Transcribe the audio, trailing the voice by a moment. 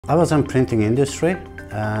I was in printing industry.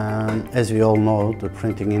 As we all know, the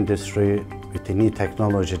printing industry with the new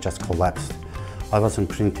technology just collapsed. I was in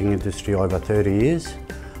printing industry over 30 years.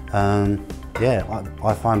 I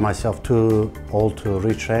find myself too old to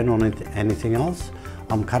retrain on anything else.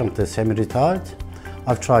 I'm currently semi-retired.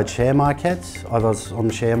 I've tried share markets. I was on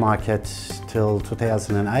share markets till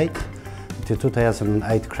 2008. The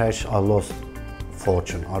 2008 crash, I lost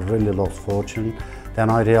fortune. I really lost fortune. Then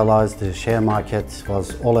I realized the share market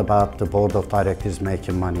was all about the board of directors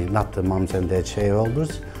making money, not the mums and dad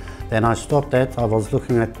shareholders. Then I stopped that. I was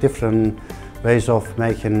looking at different ways of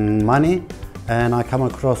making money, and I come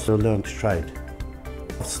across to learn to trade.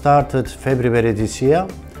 I started February this year.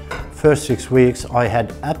 First 6 weeks, I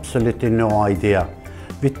had absolutely no idea.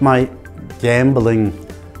 With my gambling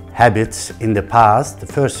habits in the past, the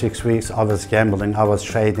first 6 weeks I was gambling, I was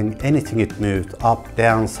trading, anything it moved, up,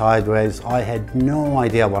 down, sideways. I had no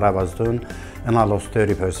idea what I was doing, and I lost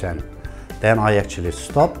 30%. Then I actually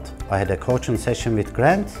stopped. I had a coaching session with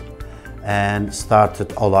Grant and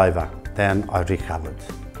started all over. Then I recovered.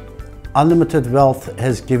 Unlimited Wealth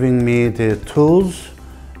has given me the tools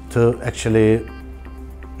to actually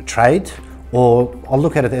trade, or I'll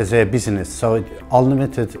look at it as a business. So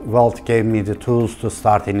Unlimited Wealth gave me the tools to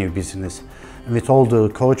start a new business. And with all the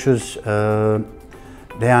coaches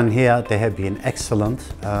down here, they have been excellent.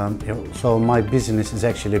 So my business is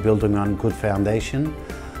actually building on good foundation.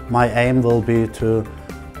 My aim will be to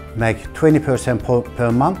make 20%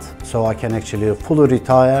 per month, so I can actually fully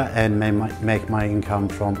retire and make my income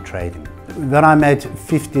from trading. When I made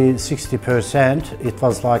 50–60%, it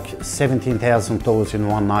was like $17,000 in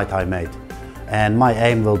one night I made. And my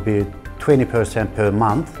aim will be 20% per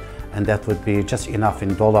month, and that would be just enough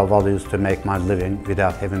in dollar values to make my living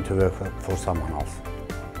without having to work for someone else.